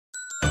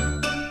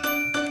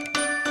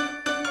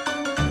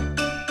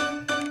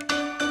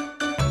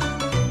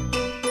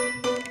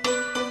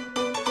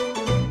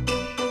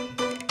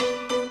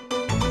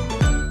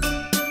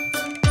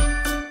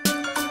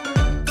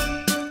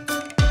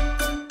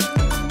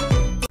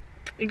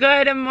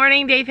Good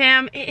morning, Day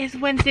Fam. It is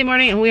Wednesday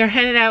morning and we are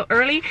headed out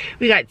early.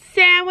 We got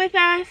Sam with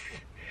us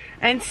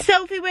and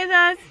Sophie with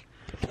us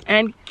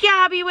and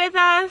Gabby with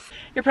us.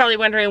 You're probably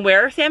wondering,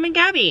 where are Sam and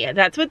Gabby?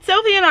 That's what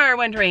Sophie and I are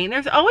wondering.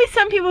 There's always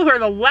some people who are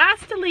the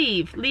last to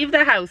leave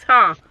the house,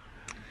 huh?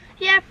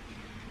 Yep.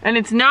 And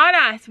it's not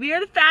us. We are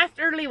the fast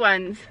early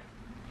ones.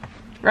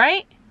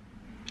 Right?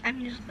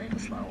 I'm just like a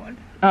slow one.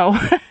 Oh,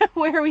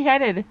 where are we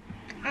headed?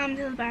 To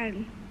the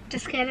barn.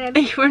 Just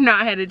kidding. We're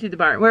not headed to the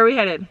barn. Where are we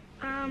headed?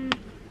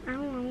 I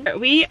don't know.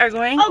 We are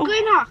going... Oh,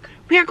 Green Hawk.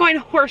 We are going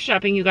horse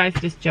shopping, you guys.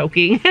 Just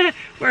joking.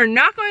 We're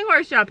not going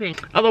horse shopping.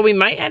 Although we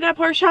might end up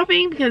horse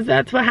shopping because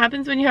that's what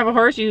happens when you have a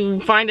horse. You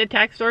find a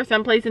tech store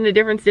someplace in a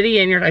different city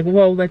and you're like,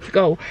 whoa, let's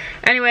go.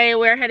 Anyway,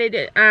 we're headed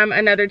to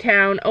another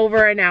town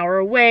over an hour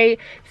away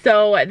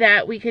so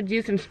that we could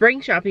do some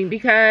spring shopping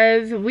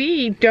because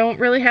we don't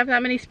really have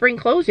that many spring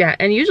clothes yet.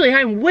 And usually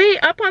I'm way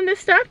up on this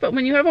stuff, but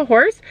when you have a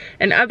horse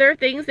and other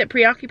things that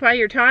preoccupy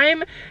your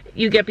time,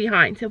 you get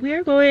behind. So we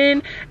are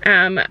going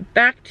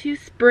back to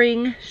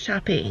spring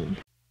shopping.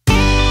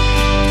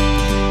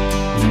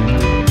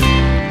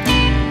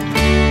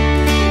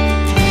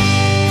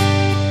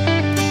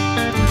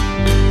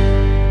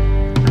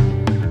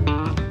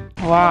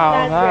 Wow,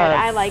 that's red.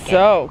 I like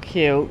so it.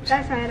 Cute.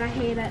 That's red. I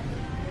hate it.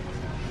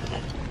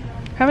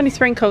 How many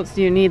spring coats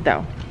do you need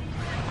though?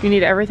 You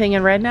need everything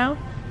in red now?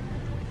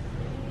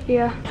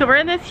 Yeah. So we're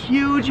in this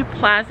huge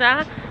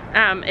plaza.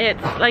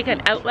 It's like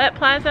an outlet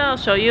plaza. I'll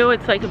show you.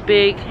 It's like a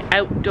big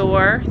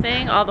outdoor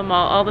thing.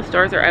 All the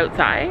stores are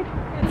outside.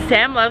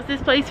 Sam loves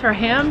this place for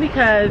him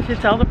because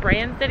it's all the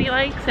brands that he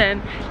likes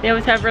and they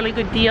always have really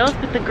good deals,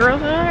 but the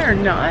girls are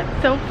not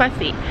so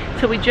fussy.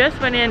 So we just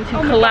went into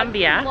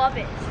Columbia. I love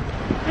it.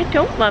 I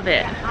don't love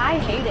it. I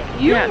hate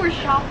it. You were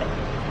shopping.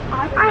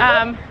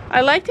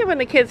 I liked it when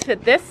the kids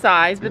fit this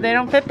size, but they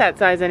don't fit that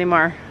size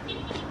anymore.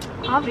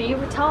 Avi, you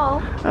were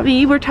tall. Avi,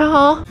 you were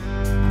tall.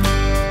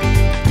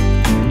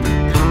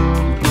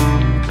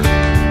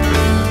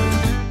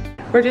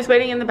 We're just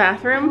waiting in the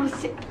bathroom.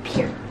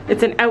 Here.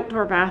 It's an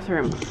outdoor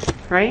bathroom,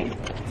 right?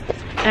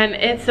 And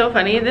it's so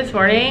funny. This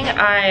morning,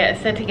 I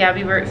said to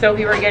Gabby,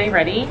 Sophie, we're getting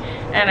ready,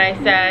 and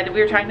I said,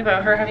 we were talking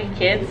about her having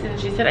kids, and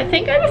she said, I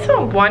think I just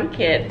want one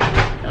kid.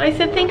 And I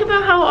said, think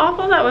about how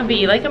awful that would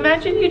be. Like,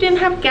 imagine you didn't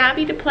have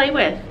Gabby to play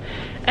with.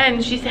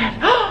 And she said,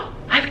 oh,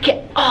 I would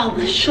get all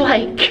the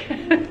schleich.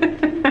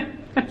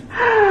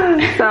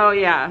 So,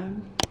 yeah.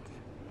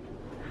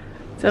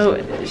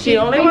 So she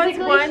only wants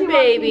one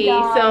baby,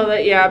 so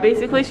that, yeah,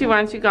 basically she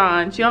wants you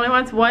gone. She only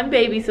wants one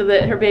baby so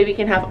that her baby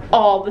can have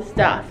all the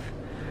stuff.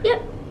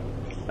 Yep.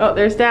 Oh,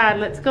 there's Dad.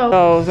 Let's go.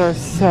 Those are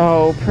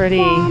so pretty.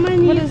 Mom, I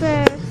need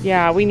this.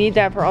 Yeah, we need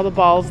that for all the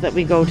balls that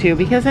we go to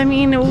because, I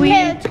mean,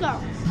 let's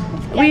go.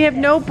 We have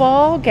no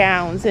ball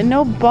gowns and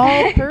no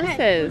ball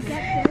purses.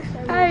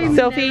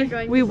 Sophie,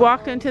 we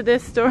walked into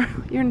this store.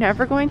 You're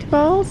never going to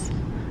balls?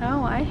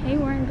 No, I hate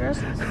wearing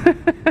dresses.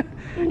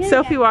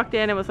 Sophie walked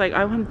in and was like,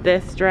 I want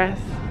this dress.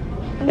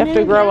 You have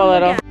to grow a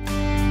little.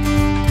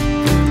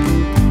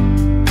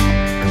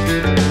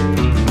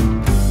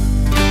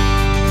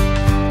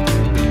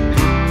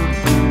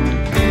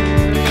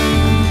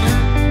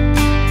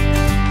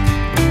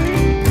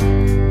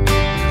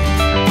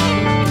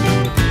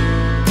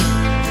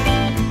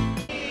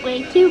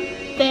 Way too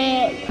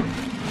big.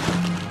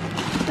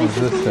 What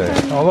does this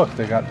say? Oh look,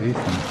 they got these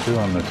ones too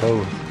on the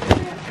toes.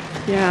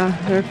 Yeah,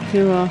 they're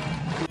cool.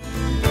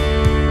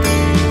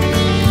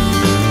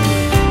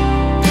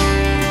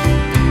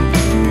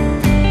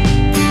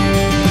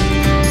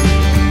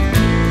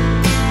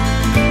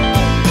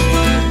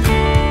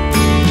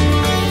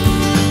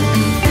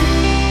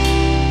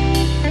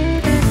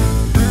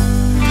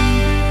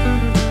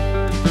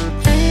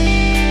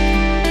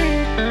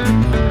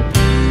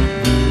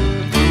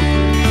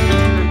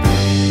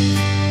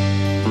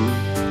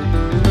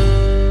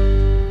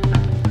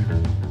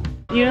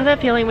 You know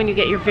that feeling when you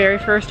get your very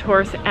first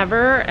horse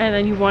ever and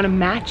then you want to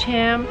match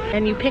him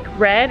and you pick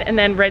red and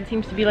then red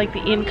seems to be like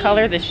the in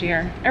color this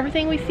year.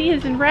 Everything we see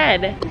is in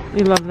red.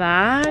 You love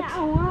that?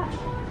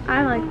 Yeah,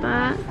 I like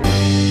that.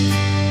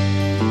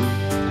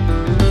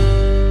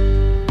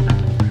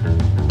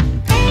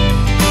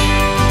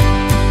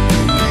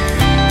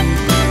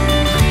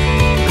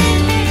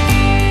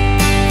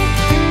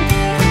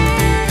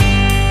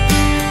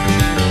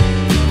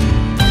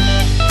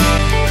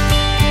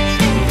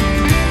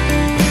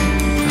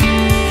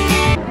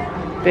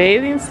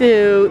 Bathing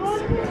suits.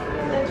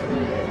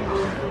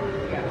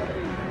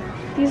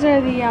 These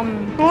are the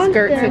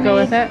skirts that go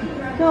with it.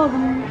 No,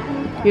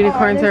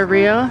 Unicorns are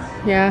real.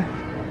 Yeah.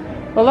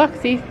 Well, look,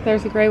 see,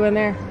 there's a gray one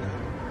there.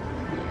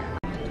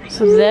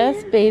 So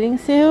this bathing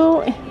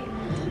suit,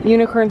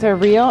 unicorns are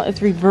real.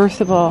 It's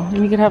reversible,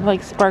 and you could have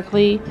like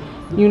sparkly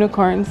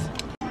unicorns.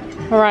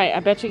 All right, I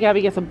bet you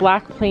Gabby gets a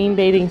black plain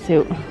bathing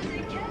suit. Do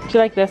you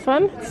like this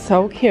one? It's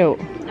so cute.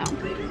 No.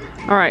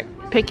 All right.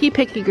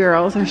 Picky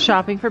girls are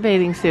shopping for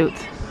bathing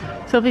suits.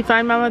 Sophie,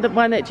 find Mama the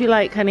one that you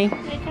like, honey.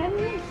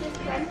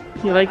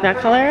 You like that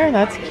color?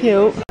 That's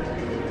cute.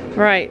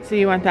 Right, so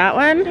you want that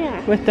one?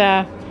 Yeah. With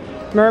the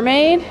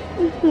Mermaid?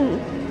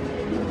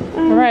 Mm-hmm.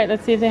 All right,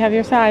 let's see if they have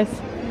your size.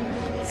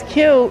 It's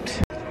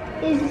cute.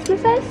 Is this the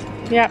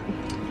size? Yep.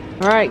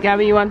 All right,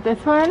 Gabby, you want this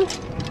one?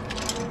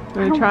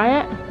 Want to try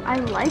it? I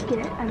like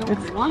it. I don't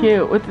It's want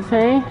cute. What's it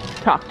say?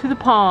 Talk to the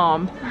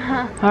palm.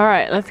 All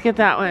right, let's get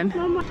that one.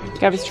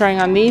 Gabby's trying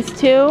on these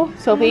two.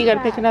 Sophie, you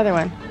gotta pick another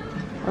one.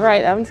 All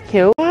right, that one's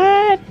cute.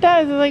 What?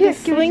 That is like a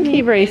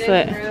slinky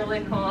bracelet. It is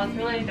really cool. It's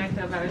really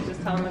addictive. I was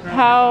just telling the girl.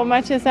 How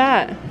much is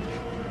that? I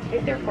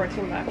think they're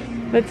 14 bucks.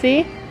 Let's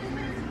see.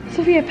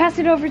 Sophia, pass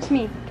it over to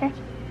me. Okay.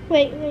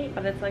 Wait.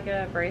 But it's like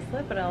a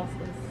bracelet, but it also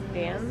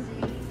stands.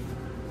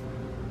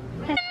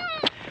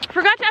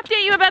 Forgot to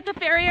update you about the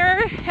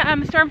farrier.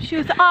 Storm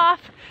shoes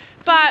off,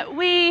 but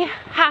we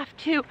have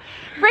to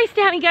race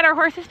down and get our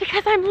horses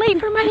because I'm late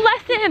for my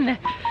lesson.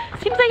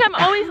 Seems like I'm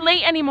always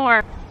late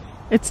anymore.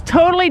 It's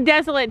totally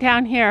desolate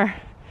down here.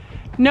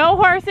 No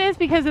horses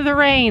because of the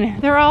rain.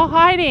 They're all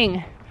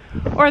hiding.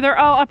 Or they're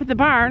all up at the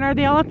barn. Are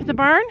they all up at the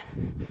barn?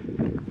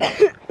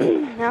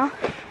 No.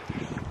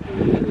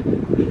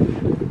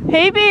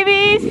 Hey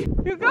babies!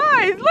 You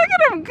guys, look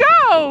at him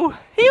go!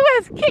 He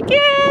was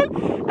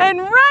kicking and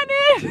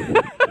running.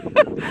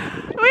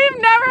 We've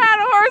never had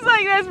a horse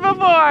like this before.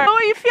 Oh,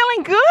 are you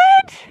feeling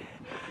good?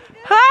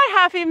 Hi,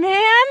 happy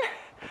man.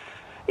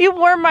 You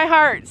warmed my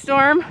heart,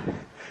 Storm.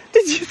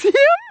 Did you see him?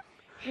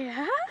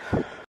 Yeah.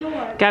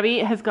 Gabby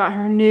has got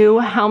her new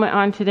helmet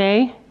on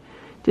today.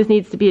 Just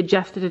needs to be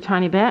adjusted a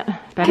tiny bit.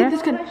 Better?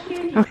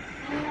 Okay.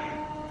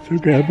 So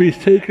Gabby's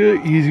taking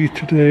it easy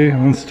today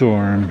on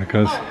Storm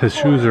because his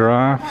shoes are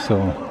off, so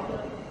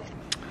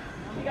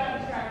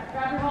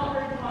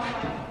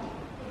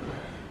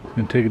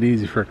gonna take it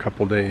easy for a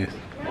couple days.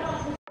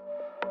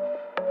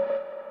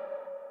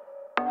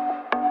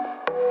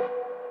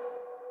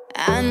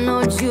 I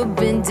know you've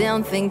been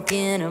down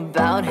thinking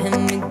about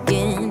him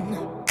again.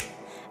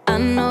 I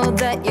know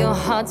that your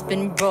heart's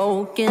been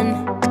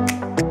broken.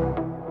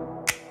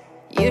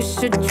 You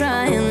should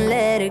try and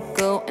let it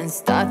go and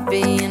start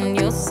being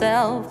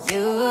yourself.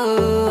 You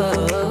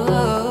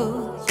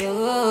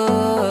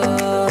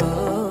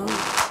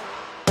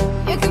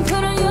can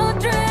put on your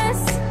dress,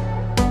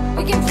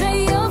 we can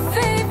play your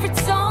favorite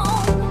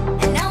song,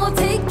 and I will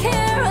take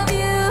care of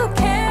you,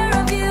 care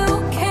of you,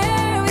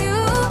 care of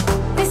you.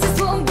 This is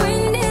what we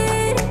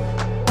need,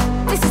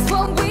 this is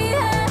what we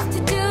have to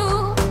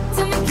do.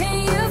 Tell me, can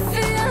you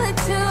feel it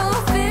too,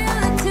 feel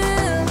it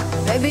too?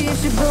 Maybe you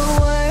should go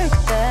work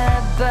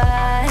that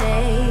body.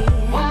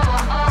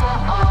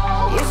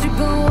 You should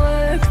go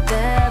work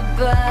that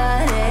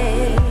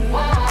body.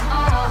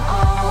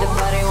 The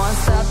body won't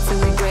stop till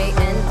we're great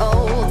and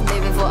old.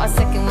 Maybe for a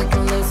second we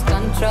can lose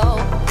control.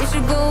 You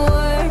should go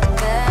work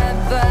that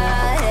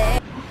body.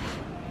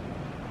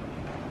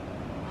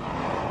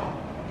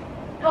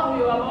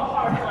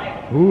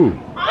 Ooh.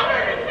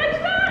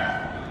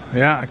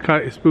 Yeah, I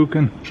caught you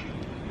spooking.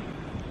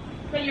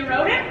 But you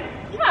rode it?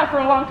 Yeah, for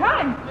a long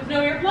time. There's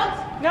no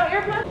earplugs? No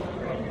earplugs?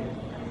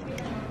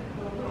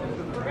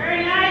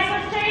 Very nice,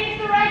 let's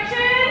change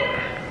direction.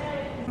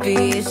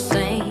 Be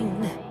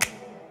ashamed.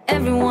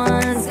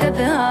 Everyone's got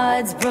their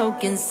hearts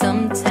broken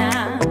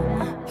sometime.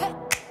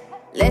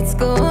 Let's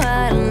go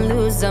out and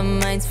lose our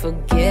minds,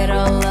 forget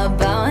all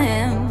about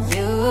him.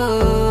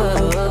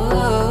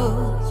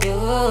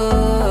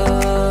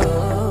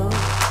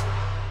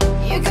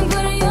 You can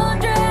put on your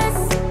dress,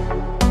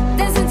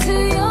 dancing to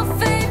your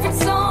favorite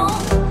song.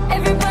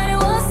 Everybody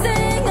will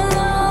sing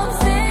along,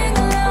 sing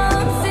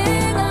along,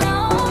 sing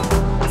along.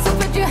 So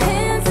put your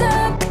hands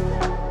up,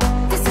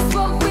 this is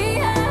what we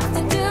have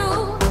to do.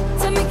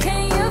 Tell me,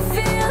 can you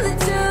feel it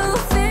too,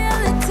 feel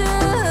it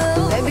too?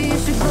 Maybe you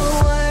should go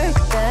work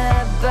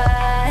that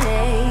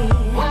body.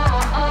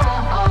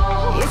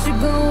 You should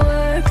go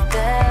work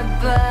that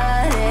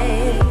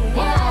body.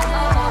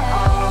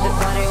 The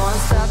body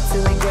won't stop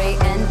till we're great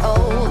and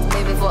old.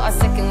 Maybe for a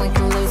second we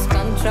can lose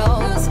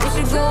control. You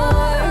should go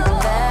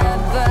work that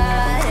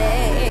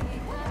body.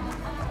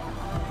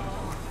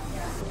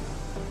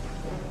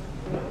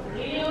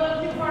 You need a little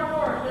too far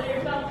forward. Feel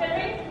yourself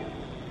tipping.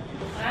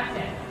 That's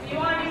it. If you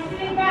want to be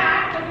sitting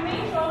back, look at me,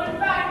 shoulders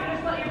back, and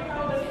just let your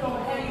pelvis go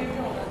ahead of your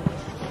shoulders.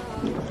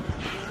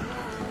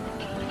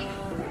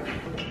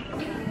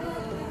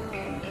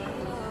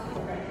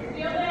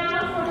 Feel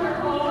down, push your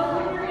forward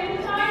with your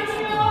inside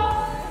heel.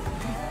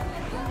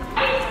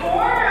 Nice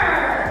corner.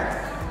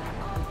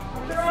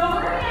 Push her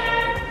over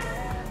again.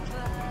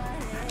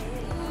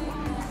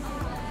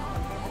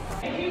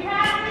 If you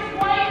pass this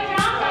quiet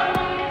jump, I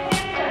want you to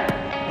answer.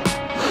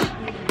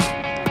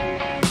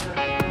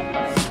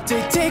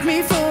 They take me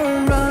for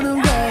a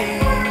runaway.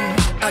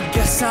 I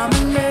guess I'm a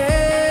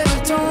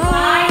little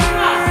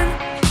torn.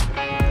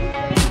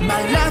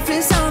 My life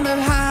is on the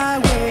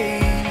highway.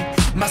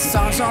 My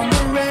songs on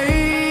the radio.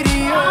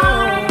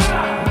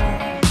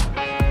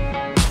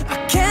 I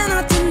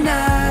cannot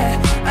deny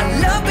I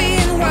love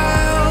being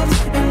wild.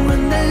 And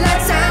when the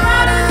lights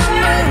out, I'm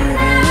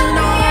moving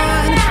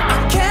on.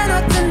 I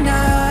cannot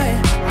deny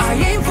I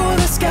aim for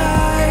the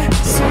sky.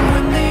 So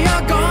when they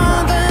are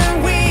gone,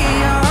 then we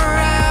are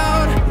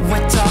out.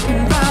 We're talking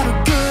about a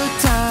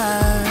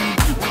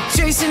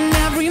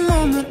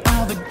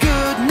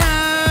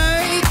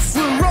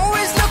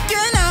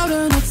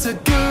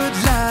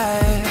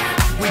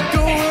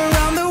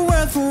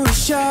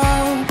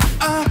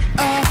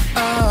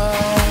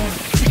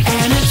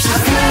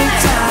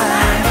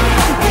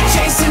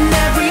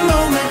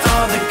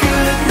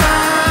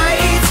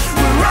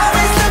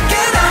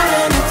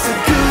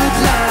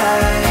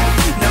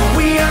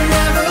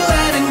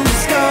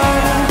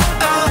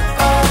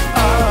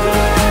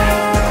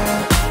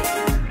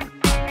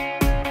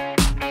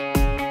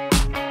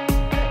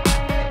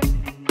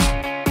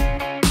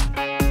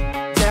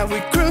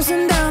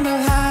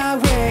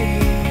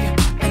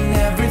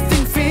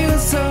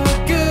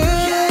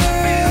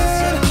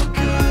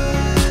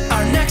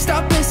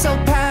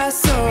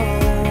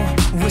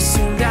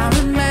soon down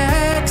in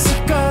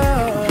Mexico.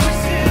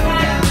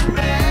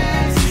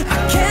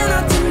 I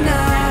cannot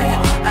deny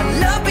I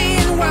love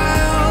being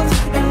wild,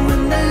 and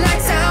when the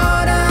lights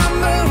out I'm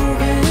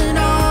moving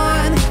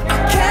on.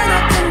 I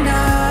cannot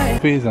deny.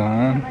 He's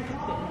on.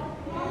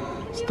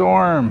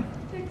 Storm.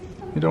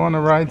 You don't want to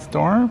ride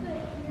Storm?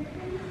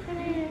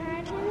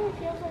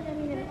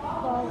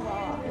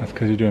 That's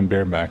because you're doing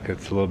bareback.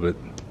 It's a little bit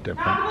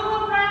different.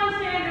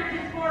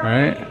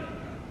 Right?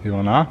 You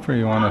want off or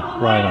you want to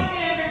ride him?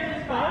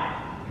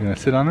 You gonna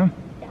sit on him?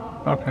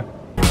 Okay.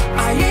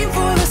 I aim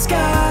for the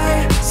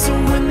sky, so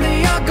when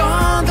they are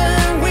gone,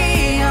 then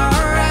we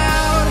are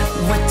out.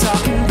 We're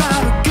talking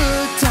about a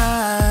good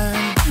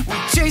time.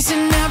 We're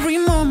chasing every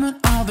moment,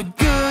 all the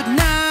good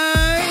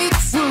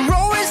nights. We're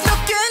always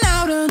looking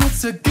out, and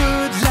it's a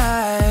good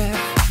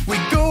life. We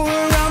go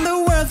around the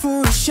world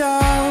for a show.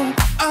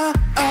 Oh,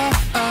 oh,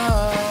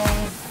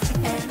 oh.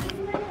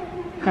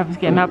 I was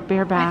getting up I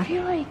bareback.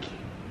 feel like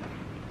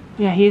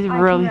Yeah, he's I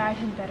really can ride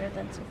him better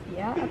than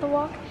Sophia at the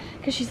walk,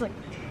 because she's like,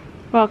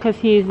 well, because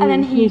he's and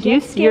then he he's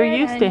gets used. You're scared,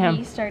 used and to then him.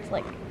 He starts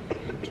like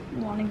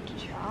wanting to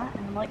trot,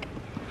 and I'm like,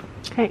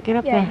 Okay, get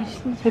up yeah, there. he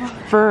just needs Its to-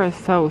 fur is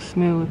so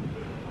smooth.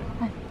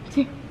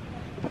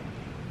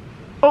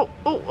 Oh,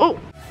 oh, oh!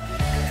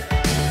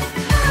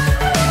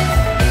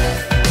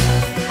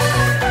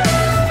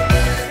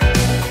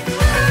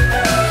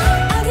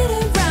 I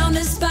get around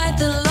despite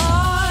the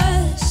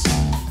loss.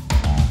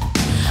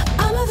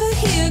 I'm over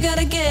here,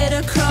 gotta get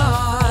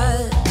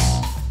across.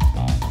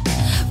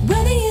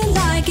 Whether you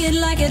like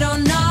it or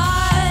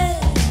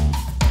not,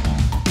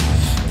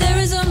 there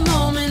is a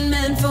moment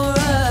meant for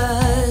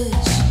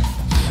us.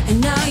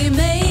 And now you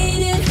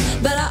made it,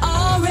 but I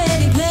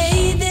already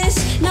played this.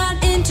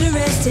 Not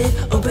interested,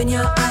 open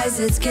your eyes,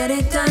 let's get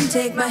it done.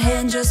 Take my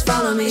hand, just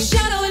follow me.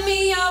 Shadow and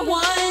me are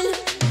one.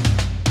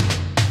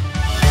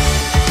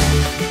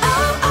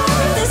 Oh,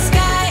 oh, the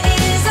sky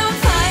is on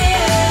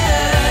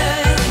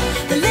fire.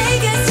 The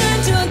lake has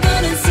turned to a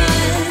golden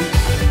sun.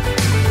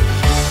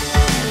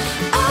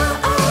 Oh,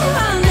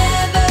 oh, I'll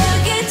never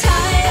get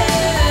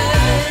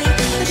tired.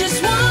 I just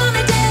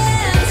wanna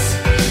dance,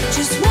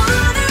 just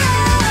wanna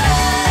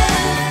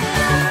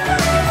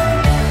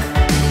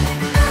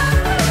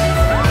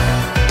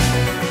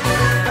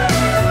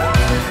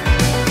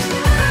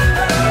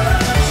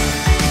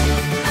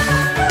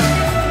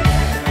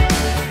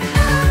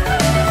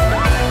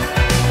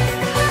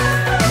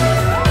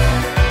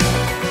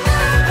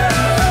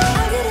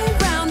I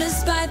get around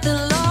despite the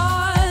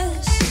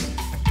loss.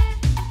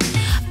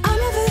 I'm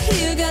over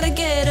here, gotta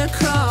get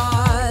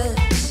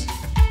across.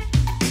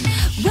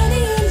 Whether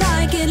you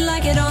like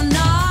it or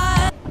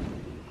not.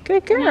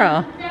 Good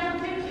girl.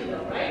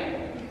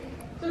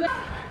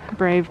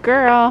 Brave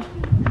girl.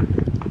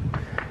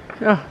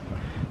 Oh,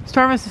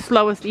 Storm is the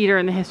slowest eater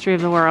in the history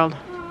of the world.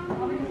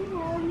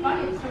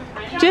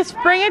 Just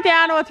bring it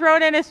down and we'll throw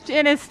it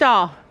in his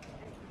stall.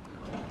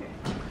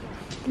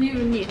 You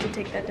need to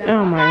take that down.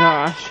 Oh my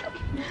gosh.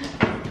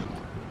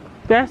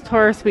 Best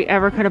horse we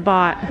ever could have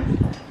bought.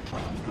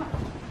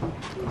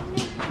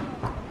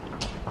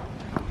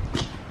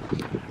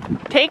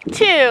 Take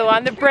two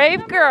on the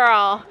brave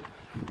girl.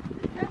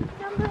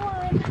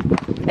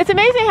 It's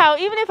amazing how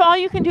even if all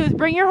you can do is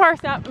bring your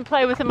horse up and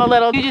play with him a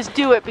little, you just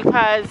do it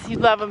because you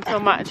love him so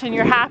much and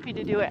you're happy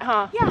to do it,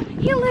 huh? Yeah,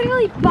 he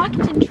literally bucked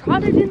and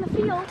trotted in the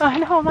field. I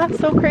know, that's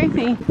so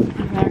crazy.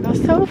 There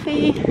goes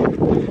Sophie.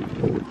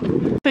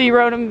 So you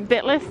rode him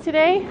bitless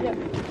today? Yep.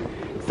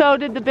 So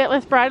did the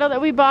bitless bridle that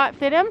we bought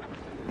fit him?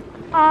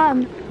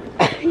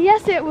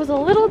 Yes, it was a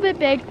little bit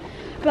big,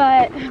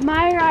 but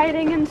my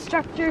riding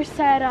instructor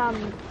said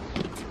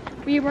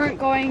we weren't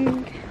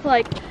going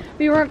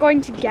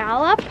to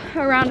gallop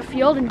around a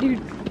field and do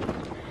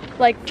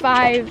like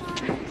five.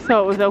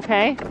 So it was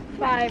okay?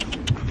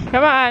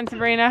 Come on,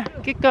 Sabrina,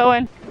 get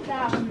going.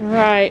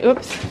 Right,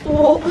 oops.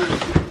 Oh.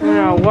 I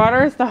know,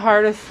 water is the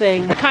hardest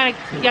thing. Kind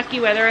of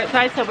yucky weather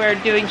outside, so we're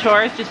doing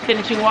chores, just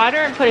finishing water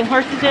and putting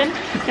horses in.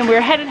 And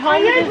we're headed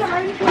home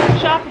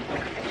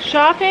to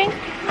shopping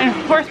and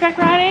horseback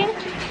riding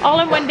all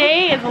in one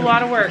day is a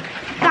lot of work.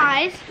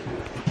 Guys,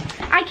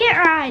 I can't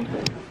ride.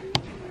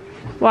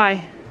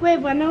 Why? Wait,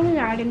 when are we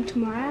riding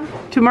tomorrow?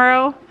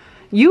 Tomorrow?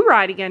 You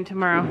ride again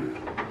tomorrow.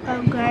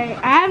 Okay,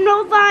 I have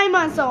no thigh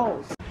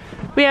muscles.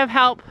 We have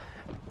help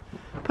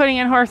putting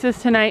in horses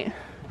tonight.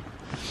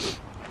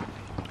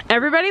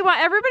 Everybody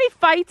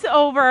fights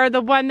over the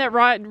one that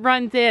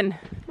runs in.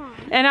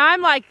 And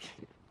I'm like,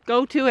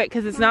 go to it,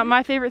 because it's not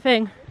my favorite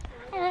thing.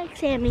 I like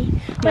Sammy.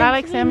 Yeah, I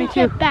like Sammy too.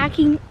 Kept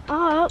backing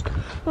up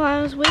while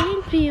I was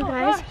waiting for you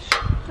guys.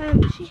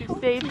 She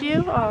saved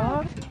you?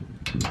 Aw.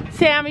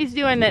 Sammy's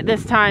doing it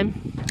this time.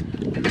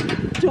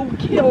 Don't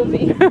kill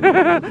me.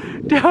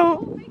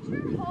 Don't. Make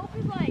sure Hope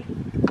is like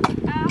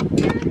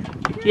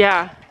after.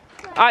 Yeah.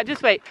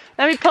 Just wait.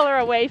 Let me pull her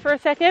away for a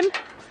second.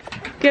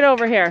 Get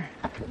over here.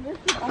 This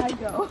is I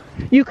go.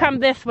 You come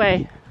this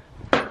way.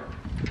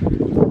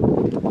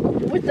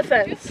 With the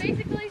fence.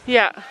 Basically,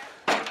 Yeah.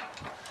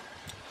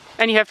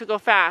 And you have to go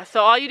fast.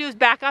 So all you do is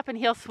back up and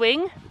he'll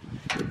swing.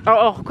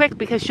 Oh, quick,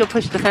 because she'll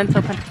push the fence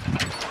open.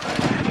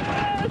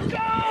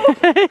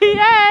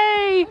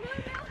 Yay!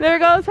 There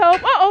goes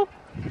Hope. Uh-oh.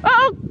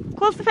 Uh-oh.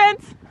 Close the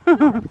fence.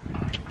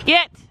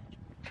 Get.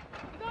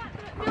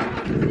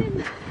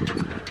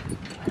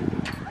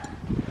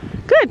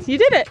 Good, you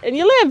did it, and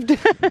you lived.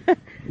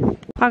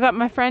 I got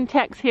my friend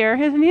Tex here.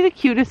 Isn't he the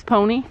cutest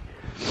pony?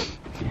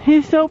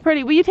 He's so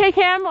pretty. Will you take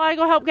him while I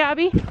go help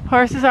Gabby?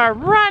 Horses are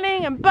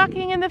running and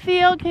bucking in the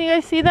field. Can you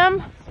guys see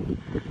them?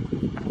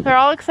 They're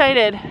all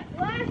excited.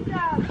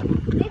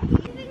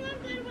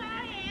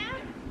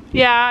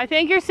 Yeah, I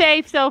think you're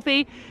safe,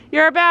 Sophie.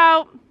 You're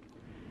about,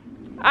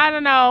 I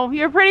don't know,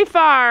 you're pretty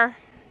far.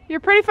 You're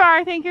pretty far,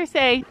 I think you're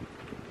safe.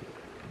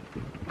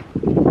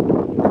 All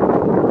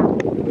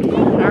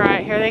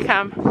right, here they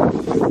come.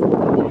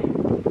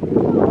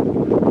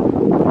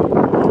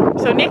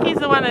 So Nikki's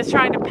the one that's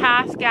trying to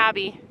pass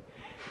Gabby.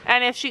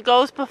 And if she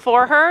goes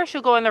before her,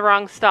 she'll go in the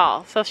wrong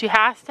stall. So she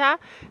has to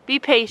be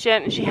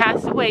patient and she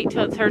has to wait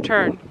till it's her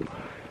turn.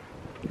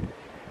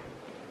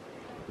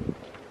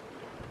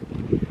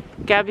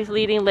 Gabby's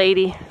leading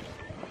lady.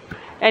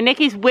 And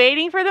Nikki's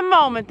waiting for the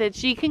moment that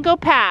she can go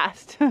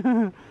past.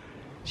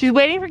 She's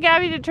waiting for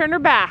Gabby to turn her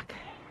back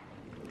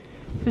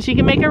so she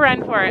can make a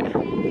run for it.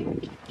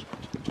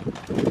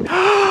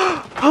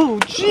 Oh,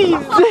 jeez.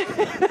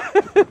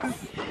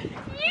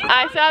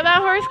 I saw that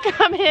horse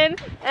come in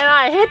and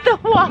I hit the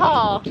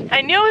wall.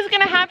 I knew it was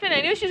going to happen.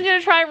 I knew she was going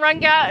to try and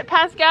run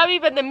past Gabby,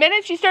 but the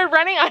minute she started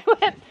running, I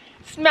went,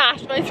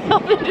 smashed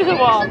myself into the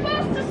wall. You're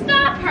supposed to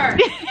stop her.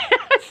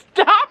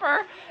 Stop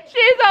her?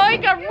 She's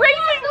like a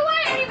racing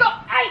away and you go,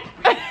 ay.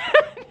 No.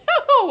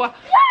 Yeah.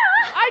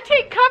 I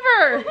take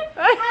cover.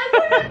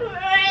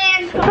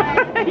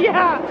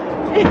 Yeah.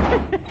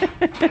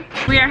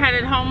 We are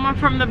headed home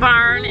from the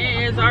barn.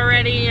 It is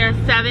already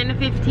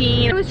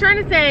 7:15. I was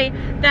trying to say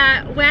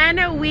that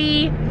when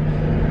we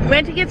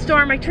went to get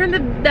Storm, I turned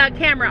the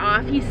camera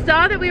off. He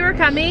saw that we were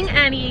coming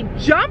and he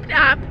jumped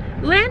up,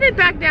 landed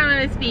back down on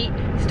his feet,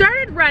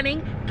 started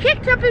running,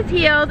 kicked up his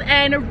heels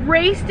and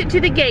raced to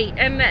the gate,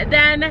 and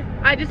then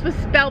I just was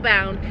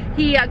spellbound.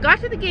 He got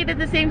to the gate at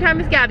the same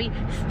time as Gabby,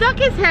 stuck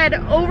his head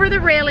over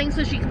the railing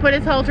so she could put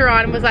his halter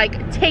on and was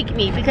like, take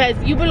me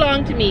because you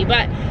belong to me.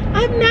 But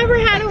I've never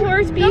had a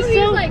horse be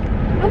so like,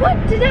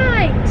 what did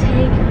I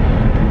take?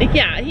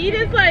 Yeah, he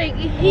just like,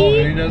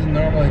 he doesn't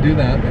normally do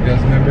that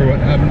because remember what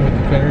happened with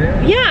the farrier?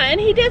 Yeah,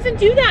 and he doesn't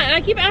do that. And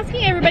I keep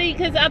asking everybody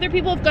because other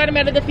people have got him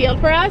out of the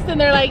field for us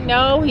and they're like,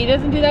 no, he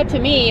doesn't do that to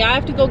me. I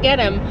have to go get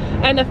him.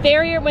 And the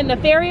farrier, when the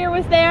farrier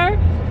was there,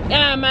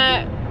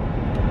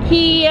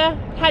 he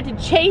had to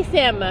chase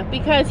him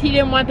because he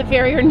didn't want the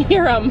farrier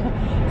near him.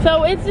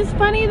 So it's just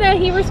funny that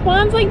he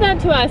responds like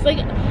that to us. Like,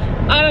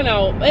 I don't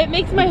know, it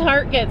makes my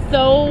heart get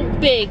so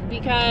big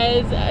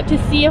because to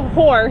see a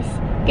horse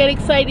get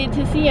excited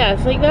to see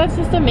us, like that's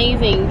just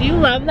amazing. Do you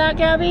love that,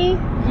 Gabby?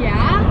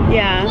 Yeah.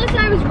 Yeah. Plus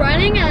I was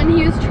running and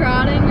he was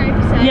trotting right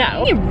beside me.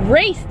 Yeah, he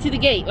raced to the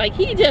gate, like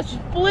he just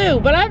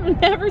flew, but I've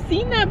never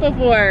seen that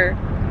before.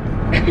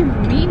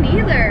 Me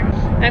neither.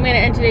 I'm gonna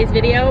end today's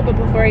video, but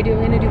before I do,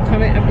 I'm gonna do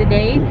comment of the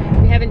day.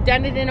 We haven't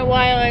done it in a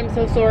while, I'm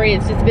so sorry,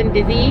 it's just been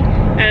busy.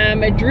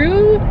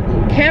 Drew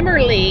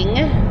Kemmerling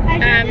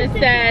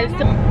says,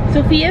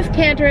 Sophia's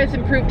canter has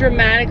improved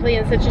dramatically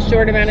in such a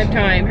short amount of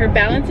time. Her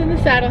balance in the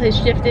saddle has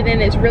shifted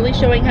and it's really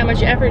showing how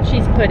much effort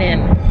she's put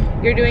in.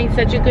 You're doing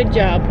such a good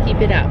job, keep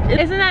it up.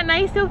 Isn't that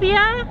nice,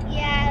 Sophia?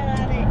 Yeah, I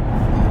love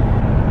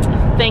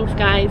it. Thanks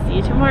guys, see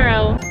you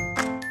tomorrow.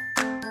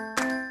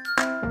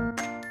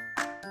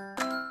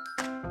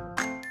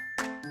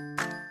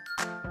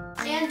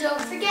 And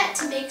don't forget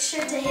to make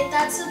sure to hit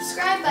that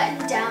subscribe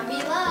button down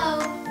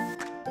below.